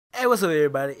Hey, what's up,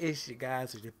 everybody? It's your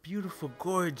guys with the beautiful,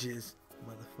 gorgeous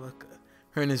motherfucker.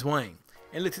 Her name is Wayne.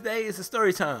 And look, today is a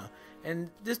story time.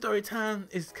 And this story time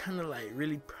is kind of like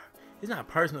really, it's not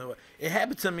personal. It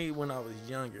happened to me when I was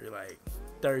younger, like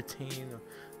 13 or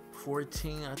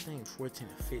 14, I think 14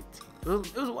 or 15.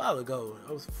 It was a while ago.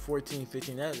 I was 14,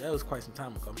 15. That was quite some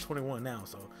time ago. I'm 21 now,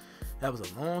 so that was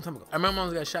a long time ago. I remember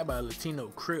I got shot by a Latino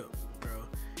Crip, bro.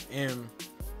 And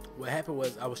what happened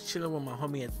was I was chilling with my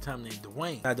homie at the time named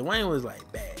Dwayne. Now Dwayne was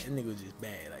like bad. That nigga was just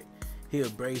bad. Like he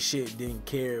would break shit, didn't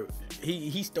care.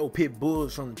 He stole pit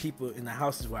bulls from the people in the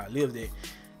houses where I lived at.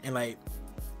 And like,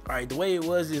 alright, the way it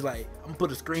was is like I'm gonna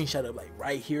put a screenshot up like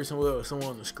right here somewhere or somewhere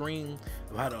on the screen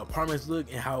of how the apartments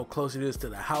look and how close it is to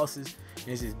the houses. And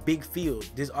it's this big field.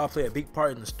 This all play a big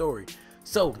part in the story.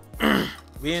 So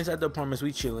we inside the apartments,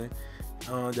 we chilling.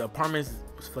 The apartments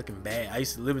was fucking bad. I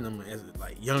used to live in them as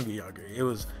like younger. It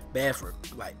was bad for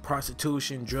like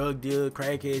prostitution, drug deal,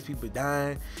 crackheads, people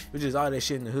dying. It was just all that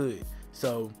shit in the hood.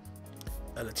 So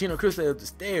a Latino Crip stayed up the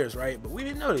stairs, right? But we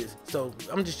didn't know this. So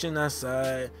I'm just chilling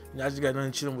outside. You know, I just got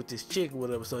done chilling with this chick or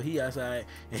whatever. So he outside,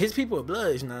 and his people are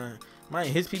bloods, you know.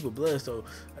 His people blood, so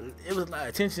it was a lot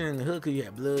of tension in the hood because you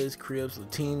had Bloods, Crips,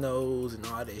 Latinos, and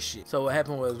all that shit. So what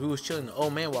happened was we was chilling, the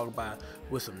old man walked by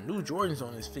with some new Jordans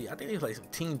on his feet. I think they was like some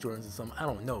teen Jordans or something, I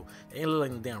don't know. They didn't look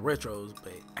like them damn retros,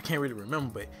 but I can't really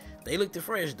remember, but they looked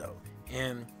fresh though.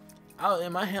 And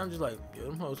in my head, I'm just like, yo,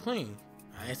 them hoes clean.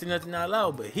 I ain't say nothing out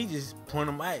loud, but he just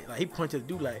pointed them out, like he pointed to the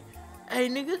dude like, hey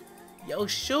nigga, your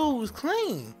shoes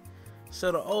clean.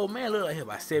 So the old man looked like he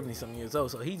about 70 something years old,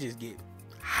 so he just get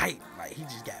hype, like he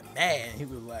just got mad. He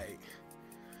was like,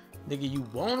 nigga, you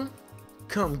want him?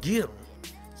 Come get him.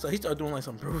 So he started doing like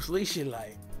some Bruce Lee shit,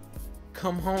 like,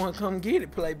 come home and come get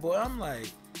it, playboy. I'm like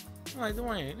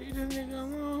Dwayne, leave this nigga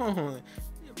alone.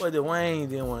 But Dwayne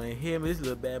didn't want to hear me. This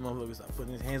little bad motherfucker started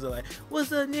putting his hands up like,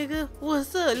 what's up, nigga?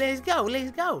 What's up? Let's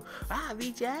go. I'll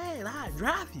beat your ass. I'll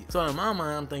drop you. So in my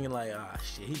mind, I'm thinking like, ah,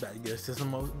 shit, he about to get us to some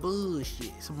more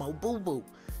bullshit, some more boo-boo.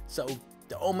 So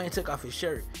the old man took off his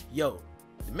shirt. Yo,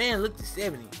 the man looked at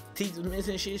 70. Teeth was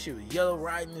missing shit. She was yellow,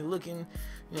 riding and looking,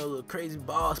 you know, little crazy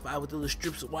bald spot with the little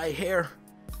strips of white hair.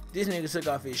 This nigga took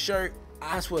off his shirt.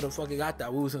 I swear the fuck I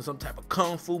thought we was in some type of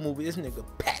kung fu movie. This nigga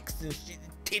packs and shit,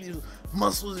 titties,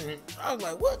 muscles, and I was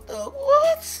like, what the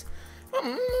what?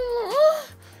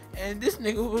 And this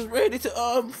nigga was ready to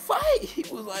fight. He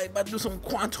was like about to do some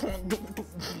quantum.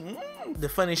 The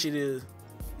funny shit is,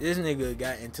 this nigga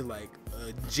got into like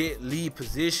a Jet Li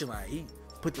position, like he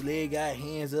put the leg out,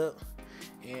 hands up,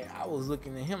 and I was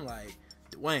looking at him like,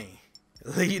 Dwayne,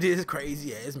 leave this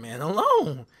crazy ass man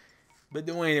alone. But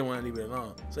Dwayne didn't want to leave it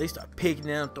alone. So he started picking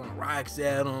them, throwing rocks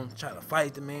at him, trying to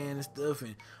fight the man and stuff,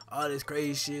 and all this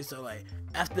crazy shit. So like,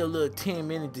 after a little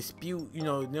 10-minute dispute, you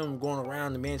know, them going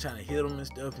around, the man trying to hit him and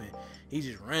stuff, and he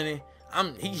just running.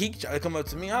 He tried to come up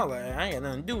to me. I was like, I ain't got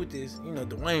nothing to do with this. You know,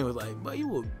 Dwayne was like, but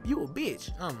you a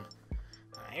bitch.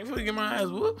 I ain't finna get my ass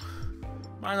whooped.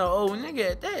 I know old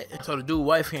nigga at that. So the dude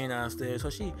wife came downstairs. So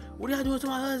she, what y'all doing to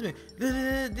my husband?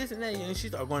 This and that. And she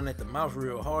started going at the mouth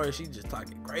real hard. She just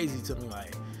talking crazy to me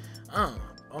like, oh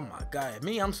my God.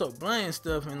 Me, I'm so blunt and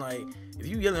stuff. And like, if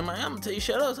you yelling at my, I'm gonna tell you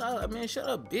shut up. So I was like, man, shut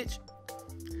up, bitch.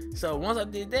 So once I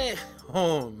did that,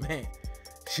 oh man,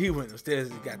 she went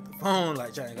upstairs and got the phone,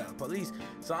 like trying to get the police.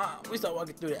 So we started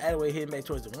walking through the alleyway, heading back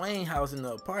towards the Wayne house in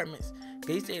the apartments.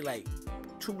 Cause he stayed like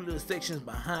 2 little sections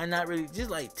behind, not really, just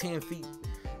like 10 feet.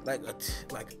 Like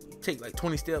take like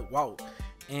 20 step walk,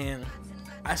 and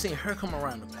I seen her come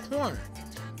around the corner.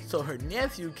 So her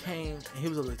nephew came, and he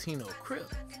was a Latino Crip.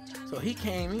 So he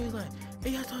came, he was like,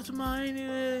 hey, I talked to my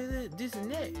auntie, this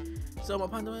and that. So my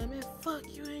partner went, man, fuck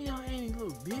you and your auntie, little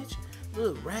bitch,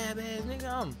 little rab ass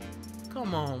nigga.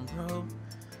 Come on, bro.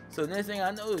 So next thing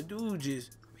I know, the dude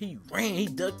just, he ran, he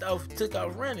ducked off, took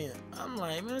off running. I'm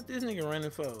like, man, what this nigga running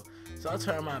for? So I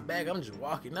turned my back, I'm just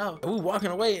walking out. We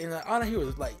walking away, and all I hear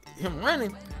was like him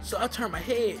running. So I turned my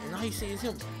head, and all you see is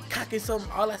him cocking something.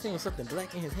 All I seen was something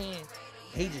black in his hand.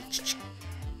 And he just,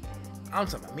 I'm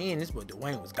talking about me and this boy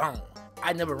Dwayne was gone.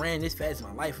 I never ran this fast in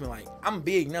my life. And like, I'm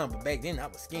big now, but back then I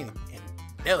was skinny. And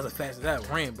that was the fastest I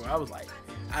ran, bro. I was like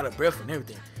out of breath and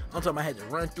everything. I'm talking about I had to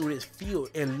run through this field,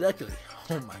 and luckily,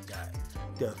 oh my God,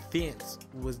 the fence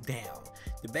was down.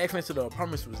 The back fence of the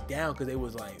apartments was down because they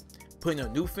was like putting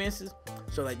up new fences.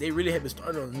 So like they really had been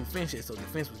started on a new fence yet, so the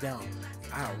fence was down.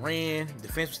 I ran, the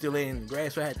fence was still laying in the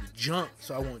grass, so I had to jump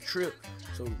so I won't trip.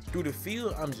 So through the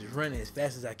field, I'm just running as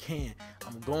fast as I can.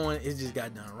 I'm going, it just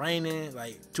got done raining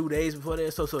like 2 days before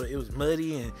that, so it was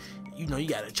muddy, and you know, you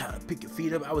gotta try to pick your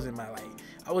feet up. I was in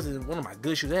one of my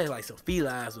good shoes. I had like some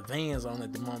Felines with Vans on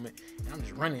at the moment, and I'm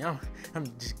just running. I'm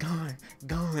just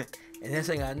going, and next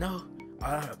thing I know,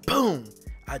 boom!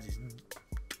 I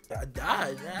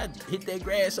died. I hit that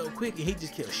grass so quick, and he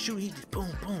just kept shooting. He just boom.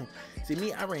 See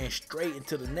me, I ran straight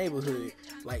into the neighborhood.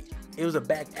 Like it was a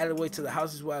back alleyway to the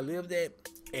houses where I lived at,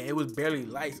 and it was barely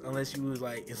lights unless you was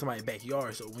like in somebody's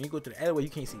backyard. So when you go to the alleyway, you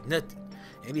can't see nothing.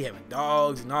 And we having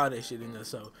dogs and all that shit in there.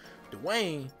 So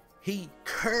Dwayne, he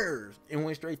curved and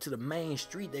went straight to the main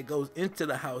street that goes into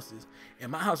the houses. And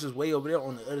my house is way over there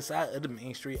on the other side of the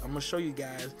main street. I'm gonna show you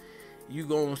guys. You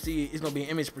gonna see it. It's gonna be an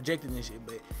image projected and shit.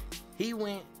 But he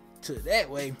went to that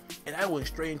way, and I went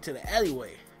straight into the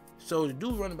alleyway. So the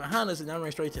dude running behind us, and I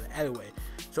ran straight to the alleyway.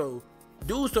 So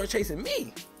dude started chasing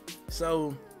me.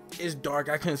 So it's dark.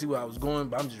 I couldn't see where I was going,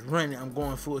 but I'm just running. I'm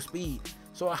going full speed.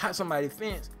 So I hit somebody's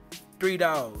fence. 3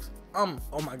 dogs. Oh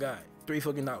my God. 3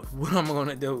 fucking dogs. What am I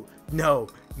gonna do? No.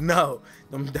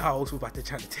 Them dogs were about to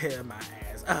try to tear my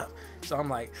ass up. So I'm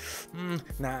like,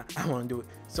 nah, I wanna do it.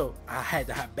 So I had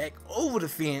to hop back over the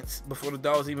fence before the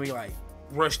dogs even like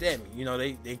rushed at me. You know,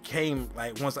 they came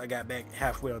like once I got back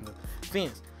halfway on the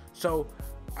fence. So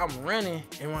I'm running,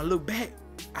 and when I look back,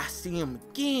 I see him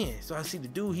again. So I see the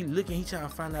dude, he looking, he trying to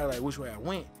find out like which way I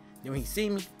went. Then when he see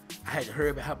me, I had to hurry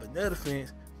up and hop another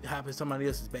fence, hop in somebody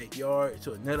else's backyard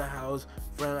to another house,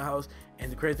 front of the house.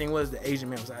 And the crazy thing was the Asian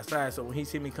man was outside. So when he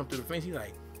see me come through the fence, he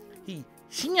like,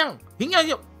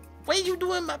 what are you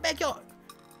doing in my backyard?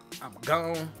 I'm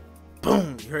gone.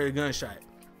 Boom, you heard a gunshot.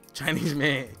 Chinese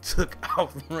man took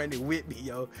off running with me,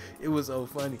 yo. It was so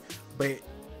funny. But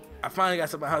I finally got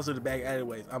to my house with the back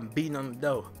alleyways. I'm beating on the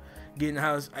door. Get in the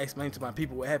house, I explained to my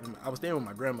people what happened. I was staying with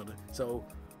my grandmother. So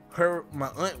my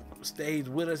aunt stayed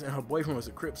with us, and her boyfriend was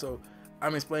a Crip. So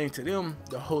I'm explaining to them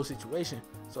the whole situation.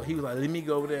 So he was like, let me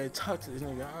go over there and talk to this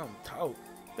nigga. I'm talk.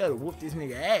 Better whoop this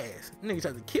nigga ass. This nigga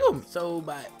tried to kill me. So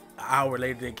about an hour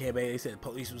later, they came back. They said the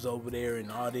police was over there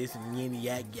and all this and yinny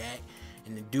yak.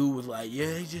 And the dude was like,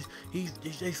 yeah,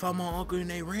 they saw my uncle and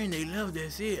they ran, they left,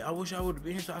 that's it. I wish I would have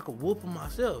been here so I could whoop him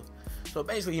myself. So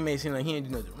basically he made it seem like he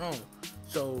didn't do nothing wrong.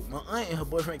 So my aunt and her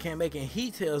boyfriend came back, and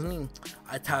he tells me,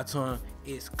 I talked to him,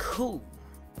 it's cool.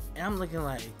 And I'm looking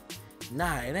like,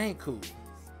 nah, it ain't cool.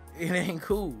 It ain't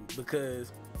cool,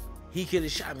 because he could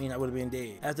have shot me and I would have been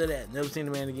dead. After that, never seen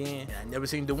the man again, and I never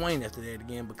seen Dwayne after that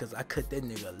again, because I cut that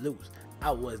nigga loose. I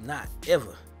was not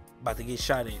ever about to get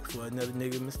shot at for another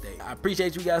nigga mistake. I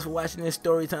appreciate you guys for watching this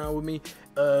story time with me.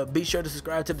 Be sure to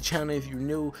subscribe to the channel if you're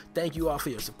new. Thank you all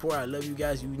for your support. I love you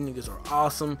guys. You niggas are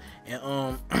awesome.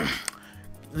 And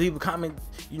leave a comment,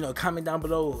 comment down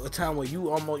below a time where you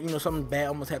almost, something bad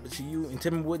almost happened to you, and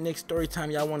tell me what next story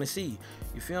time y'all want to see.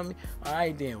 You feel me? All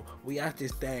right then, we out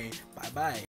this thing. Bye bye.